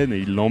la scène et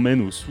il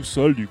l'emmène au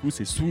sous-sol. Du coup,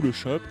 c'est sous le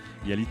shop.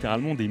 Il y a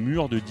littéralement des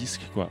murs de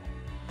disques, quoi.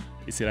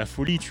 Et c'est la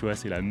folie, tu vois,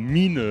 c'est la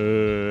mine.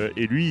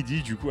 Et lui, il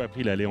dit, du coup,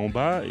 après, il allait en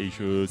bas et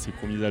que ses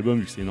premiers albums,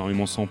 vu que c'est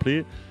énormément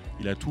samplé,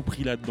 il a tout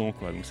pris là-dedans,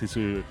 quoi. Donc et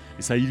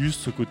ça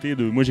illustre ce côté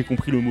de... Moi, j'ai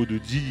compris le mot de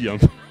G un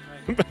peu.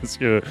 Parce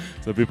que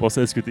ça fait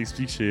penser à ce que tu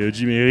expliques chez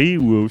Jim Herry,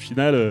 où au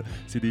final,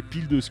 c'est des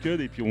piles de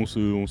scud et puis on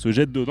se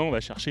jette dedans, on va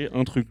chercher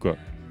un truc, quoi.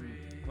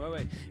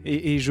 Ouais.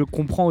 Et je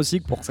comprends aussi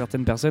que pour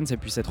certaines personnes ça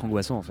puisse être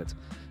angoissant, en fait,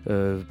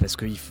 parce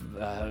que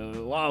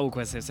waouh,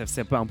 quoi,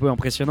 c'est un peu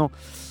impressionnant.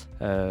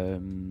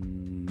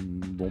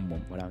 Bon,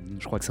 voilà,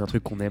 je crois que c'est un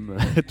truc qu'on aime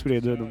tous les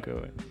deux, donc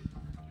ouais.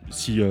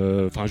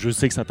 Je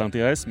sais que ça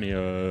t'intéresse, mais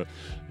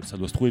ça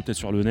doit se trouver peut-être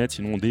sur le net.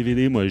 Sinon, en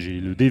DVD, moi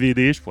j'ai le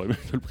DVD, je pourrais même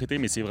te le prêter,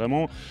 mais c'est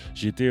vraiment,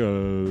 c'est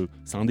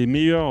un des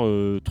meilleurs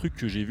trucs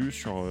que j'ai vu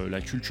sur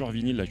la culture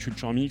vinyle, la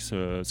culture mix.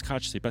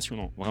 Scratch, c'est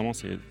passionnant, vraiment,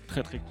 c'est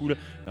très très cool.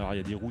 Alors il y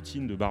a des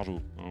routines de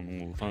barjo, hein,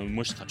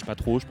 moi je scratch pas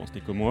trop, je pense que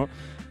t'es comme moi,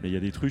 mais il y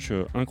a des trucs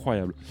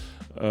incroyables.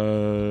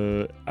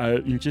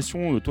 Une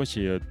question, toi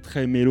qui es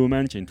très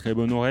mélomane, qui a une très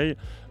bonne oreille,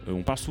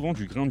 on parle souvent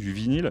du grain du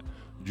vinyle.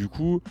 Du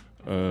coup,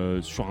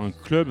 sur un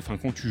club,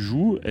 quand tu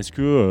joues, est-ce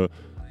que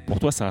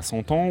pour toi ça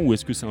s'entend ou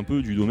est-ce que c'est un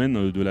peu du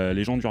domaine de la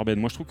légende urbaine?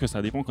 Moi je trouve que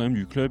ça dépend quand même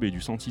du club et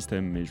du sound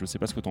system, mais je sais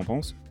pas ce que t'en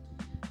penses.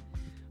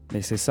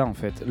 Mais c'est ça, en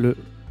fait.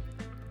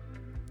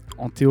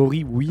 En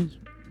théorie, oui,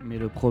 mais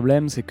le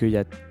problème c'est qu'il y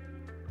a...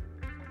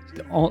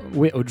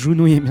 Oui, au Djoon,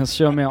 oui, bien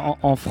sûr, mais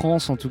en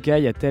France en tout cas,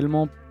 il y a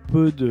tellement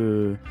peu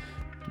de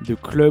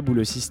clubs où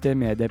le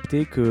système est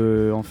adapté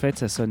que en fait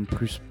ça sonne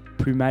plus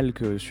mal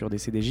que sur des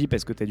CDJ,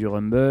 parce que tu as du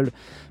rumble,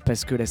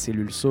 parce que la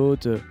cellule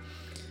saute.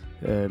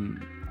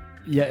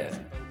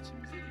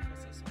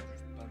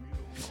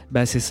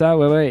 C'est ça,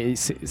 ouais. Et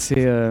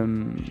c'est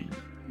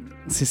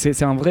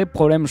un vrai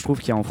problème, je trouve,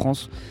 qu'il y a en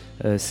France.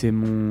 C'est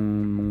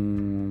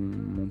mon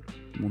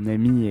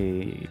ami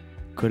et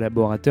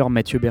collaborateur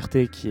Mathieu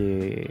Berthet, qui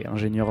est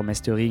ingénieur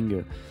mastering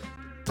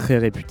très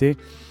réputé,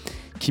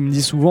 qui me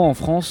dit souvent, en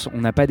France,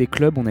 on n'a pas des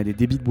clubs, on a des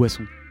débits de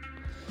boissons.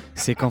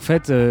 C'est qu'en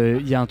fait,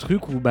 y a un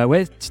truc où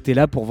t'es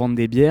là pour vendre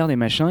des bières, des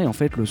machins, et en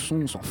fait le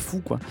son, on s'en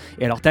fout, quoi.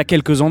 Et alors t'as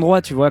quelques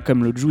endroits, tu vois,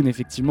 comme le Djoon,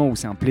 effectivement, où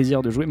c'est un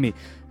plaisir de jouer, mais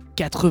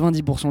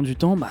 90% du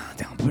temps,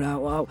 t'es un peu là,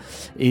 waouh.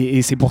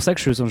 Et c'est pour ça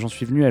que j'en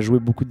suis venu à jouer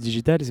beaucoup de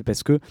digital, c'est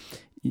parce que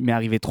il m'est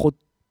arrivé trop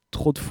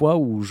de fois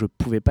où je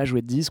pouvais pas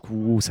jouer de disque,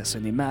 où ça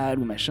sonnait mal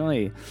ou machin,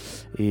 et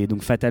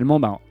donc fatalement,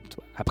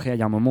 après il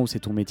y a un moment où c'est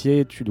ton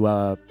métier, tu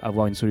dois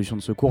avoir une solution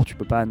de secours, tu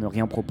peux pas ne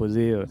rien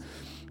proposer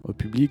au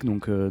public,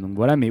 donc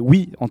voilà. Mais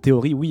oui, en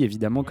théorie, oui,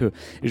 évidemment que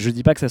je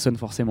dis pas que ça sonne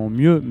forcément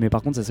mieux, mais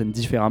par contre ça sonne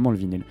différemment, le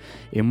vinyle,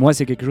 et moi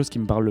c'est quelque chose qui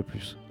me parle le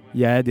plus.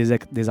 Il y a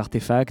des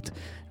artefacts.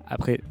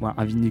 Après,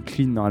 un vinyle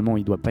clean, normalement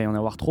il doit pas y en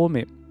avoir trop,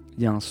 mais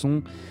il y a un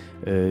son,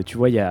 tu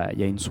vois, il y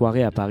a une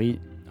soirée à Paris,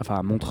 enfin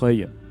à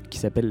Montreuil, qui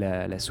s'appelle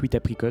la Suite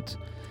Apricot,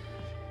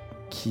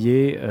 qui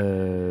est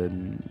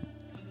une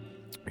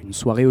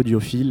soirée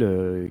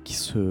audiophile qui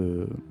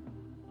se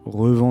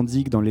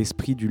revendique dans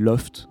l'esprit du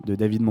Loft de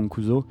David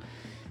Mancuso.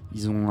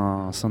 Ils ont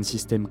un sound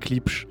system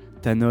Klipsch,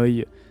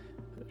 Tannoy,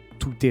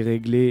 tout est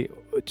réglé,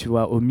 tu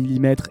vois, au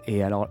millimètre.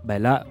 Et alors,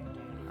 là,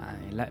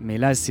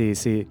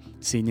 c'est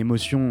une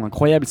émotion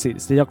incroyable.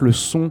 C'est-à-dire que le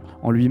son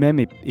en lui-même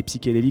est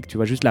psychédélique. Tu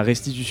vois, juste la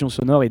restitution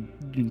sonore est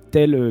d'une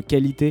telle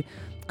qualité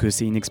que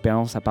c'est une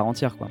expérience à part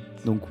entière, quoi.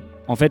 Donc,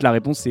 en fait, la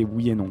réponse c'est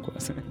oui et non, quoi.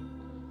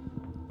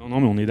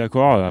 Non, mais on est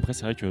d'accord. Après,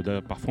 c'est vrai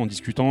que parfois en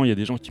discutant, il y a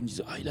des gens qui me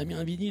disent: ah, il a mis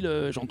un vinyle,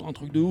 j'entends un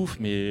truc de ouf,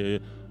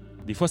 mais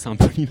des fois c'est un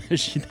peu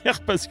l'imaginaire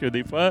parce que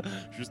des fois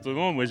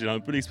justement moi j'ai un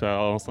peu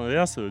l'expérience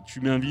inverse,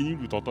 tu mets un vinyle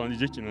ou t'entends un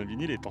DJ qui met un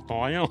vinyle et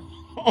t'entends rien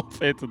en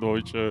fait,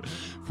 donc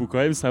faut quand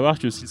même savoir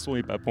que si le son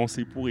n'est pas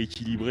pensé pour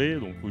équilibrer,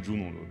 donc au Djoon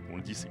on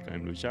le dit c'est quand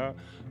même le cas,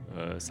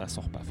 ça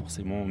sort pas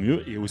forcément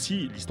mieux. Et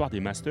aussi l'histoire des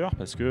masters,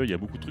 parce qu'il y a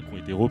beaucoup de trucs qui ont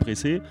été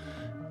repressés,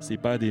 c'est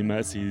pas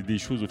c'est des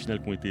choses au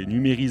final qui ont été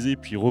numérisées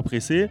puis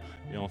repressées,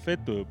 et en fait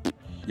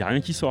il y a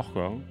rien qui sort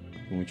quoi, hein.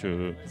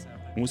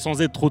 Donc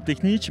sans être trop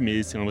technique,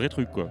 mais c'est un vrai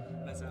truc quoi.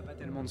 Ça n'a pas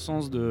tellement de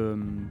sens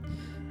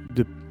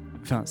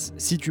enfin,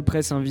 si tu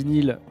presses un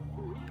vinyle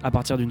à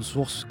partir d'une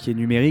source qui est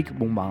numérique,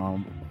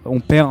 on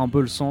perd un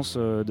peu le sens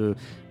de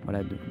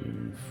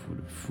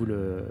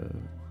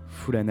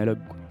full analogue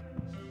quoi.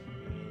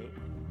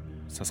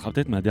 Ça sera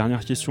peut-être ma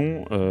dernière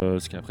question,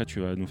 parce qu'après tu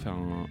vas nous faire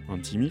un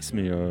petit mix,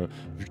 mais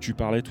vu que tu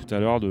parlais tout à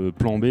l'heure de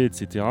plan B,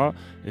 etc.,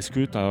 est-ce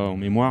que tu as en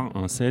mémoire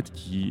un set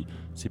qui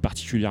s'est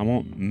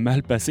particulièrement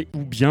mal passé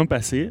ou bien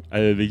passé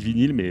avec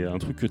vinyle, mais un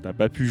truc que tu n'as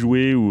pas pu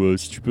jouer, ou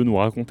si tu peux nous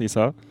raconter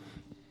ça?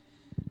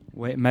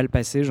 Ouais, mal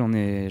passé, j'en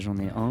ai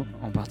un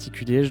en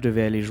particulier. Je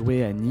devais aller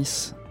jouer à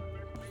Nice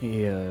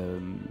et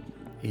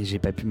j'ai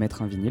pas pu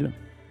mettre un vinyle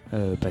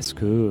parce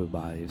que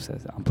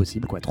c'est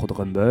impossible quoi, trop de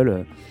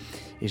rumble.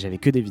 Et j'avais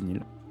que des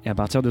vinyles. Et à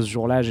partir de ce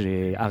jour-là,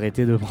 j'ai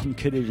arrêté de prendre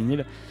que des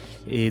vinyles.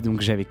 Et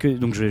donc j'ai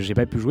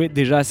pas pu jouer.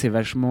 Déjà, c'est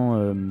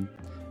vachement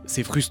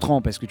c'est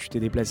frustrant parce que tu t'es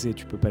déplacé,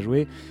 tu peux pas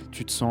jouer.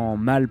 Tu te sens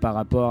mal par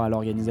rapport à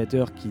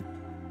l'organisateur qui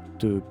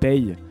te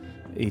paye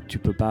et tu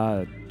peux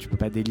pas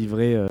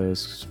délivrer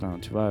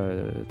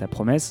ta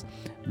promesse.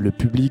 Le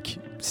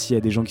public, s'il y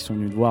a des gens qui sont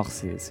venus te voir,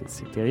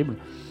 c'est terrible.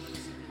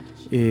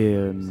 Et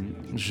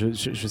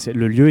je sais,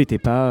 le lieu était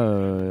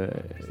pas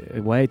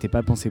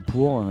pensé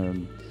pour.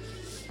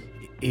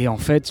 Et en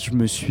fait, je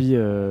me suis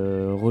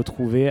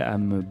retrouvé à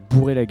me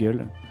bourrer la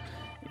gueule.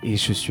 Et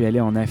je suis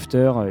allé en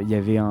after. Il y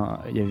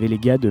avait les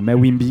gars de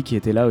Mawimbi qui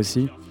étaient là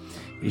aussi.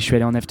 Et je suis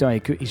allé en after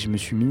avec eux et je me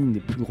suis mis une des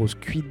plus grosses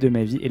cuites de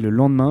ma vie. Et le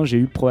lendemain, j'ai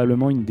eu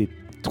probablement une des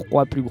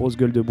 3 plus grosses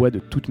gueules de bois de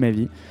toute ma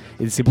vie.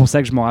 Et c'est pour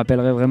ça que je m'en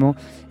rappellerai vraiment.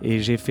 Et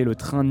j'ai fait le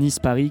train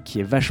Nice-Paris qui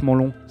est vachement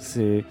long.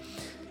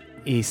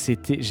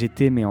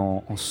 J'étais mais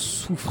en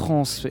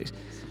souffrance.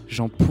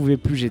 J'en pouvais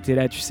plus, j'étais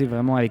là, tu sais,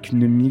 vraiment avec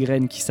une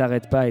migraine qui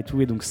s'arrête pas et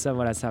tout. Et donc ça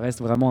reste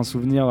vraiment un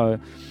souvenir.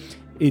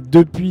 Et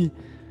depuis,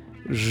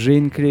 j'ai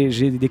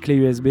des clés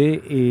USB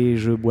et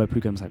je bois plus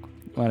comme ça, quoi.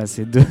 Voilà,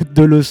 c'est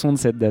deux leçons de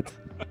cette date.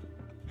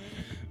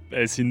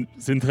 C'est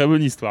une très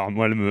bonne histoire.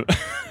 Moi,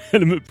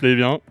 elle me plaît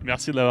bien.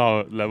 Merci de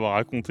l'avoir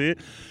raconté.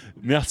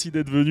 Merci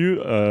d'être venu.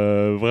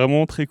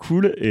 Vraiment très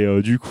cool.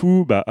 Et du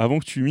coup, avant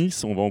que tu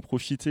mixes, on va en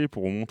profiter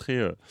pour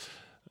montrer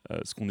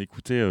ce qu'on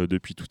écoutait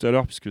depuis tout à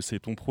l'heure, puisque c'est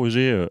ton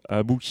projet à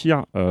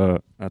Aboukir.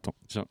 Attends,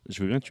 tiens,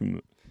 je veux bien que tu me...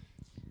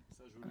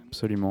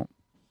 Absolument.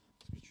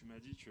 Tu m'as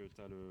dit que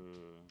tu as le...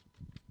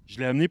 Je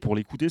l'ai amené pour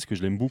l'écouter, parce que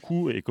je l'aime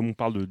beaucoup, et comme on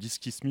parle de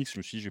disque qui se mixe, je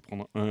me suis dit, je vais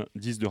prendre un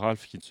disque de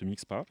Ralph qui ne se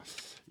mixe pas.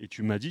 Et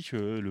tu m'as dit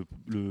que le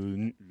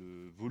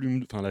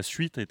volume, enfin la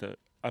suite est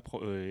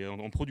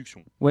en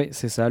production. Ouais,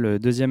 c'est ça, le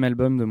deuxième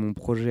album de mon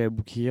projet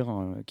Aboukir,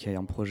 qui est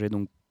un projet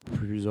donc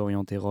plus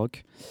orienté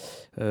rock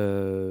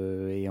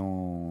et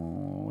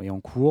en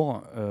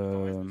cours.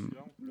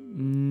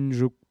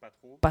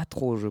 Pas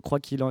trop. Je crois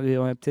qu'il y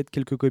en a peut-être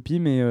quelques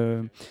copies, mais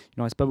il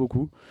n'en reste pas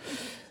beaucoup.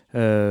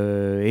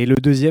 Et le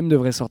deuxième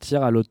devrait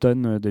sortir à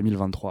l'automne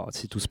 2023,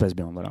 si tout se passe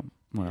bien. Voilà.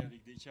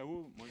 Avec des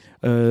KO, moi,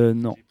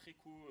 non. J'ai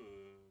préco,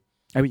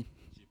 ah oui.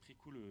 J'ai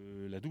préco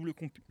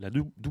la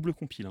double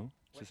compile, hein,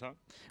 c'est ça?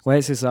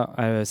 Ouais, c'est ça.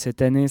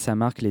 Cette année, ça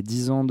marque les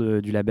 10 ans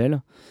du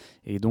label.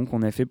 Et donc,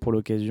 on a fait pour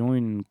l'occasion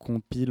une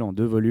compile en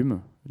 2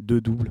 volumes,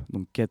 2 doubles,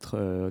 donc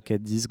 4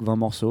 disques, 20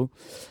 morceaux,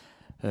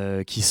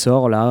 qui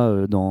sort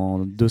là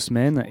dans 2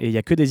 semaines. Et il n'y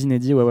a que des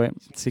inédits, ouais.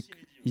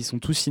 Ils sont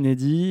tous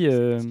inédits.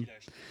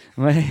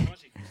 Ouais.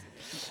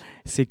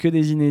 C'est que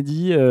des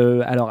inédits,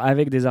 alors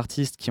avec des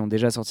artistes qui ont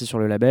déjà sorti sur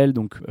le label,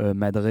 donc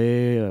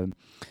Madré,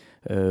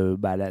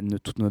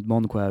 toute notre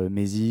bande, quoi,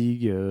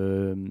 Mézig,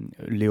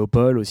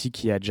 Léopold aussi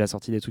qui a déjà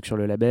sorti des trucs sur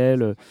le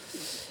label.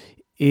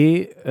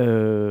 Et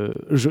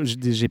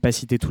j'ai pas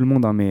cité tout le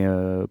monde, hein, mais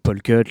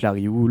Paul Cut,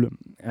 Larry Hull,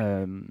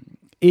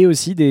 et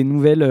aussi des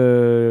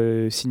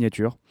nouvelles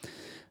signatures.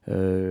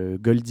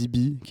 Goldie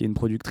B, qui est une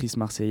productrice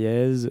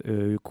marseillaise,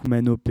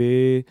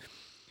 Koumanopé,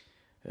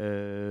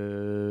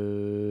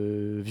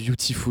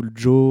 Beautiful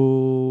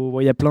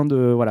Joe. Il y a plein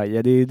de, il y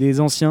a des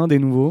anciens, des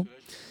nouveaux.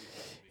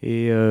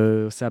 Et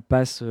ça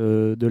passe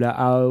de la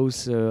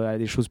house à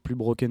des choses plus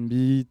broken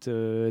beat,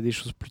 des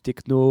choses plus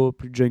techno,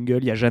 plus jungle.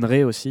 Il y a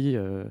Jeanneret aussi,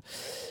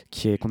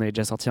 qu'on avait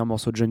déjà sorti un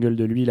morceau de jungle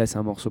de lui. Là, c'est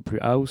un morceau plus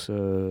house.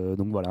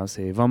 Donc voilà,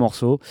 c'est 20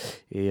 morceaux.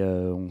 Et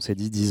on s'est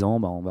dit 10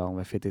 ans, on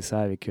va fêter ça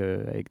avec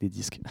des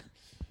disques.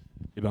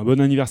 Et bon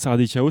anniversaire à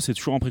DKO, c'est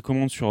toujours en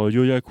précommande sur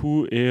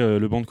Yoyaku et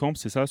le Bandcamp,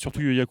 c'est ça?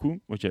 Surtout Yoyaku?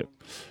 Ok.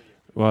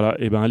 Voilà,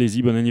 et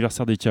allez-y, bon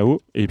anniversaire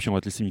DKO. Et puis on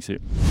va te laisser mixer.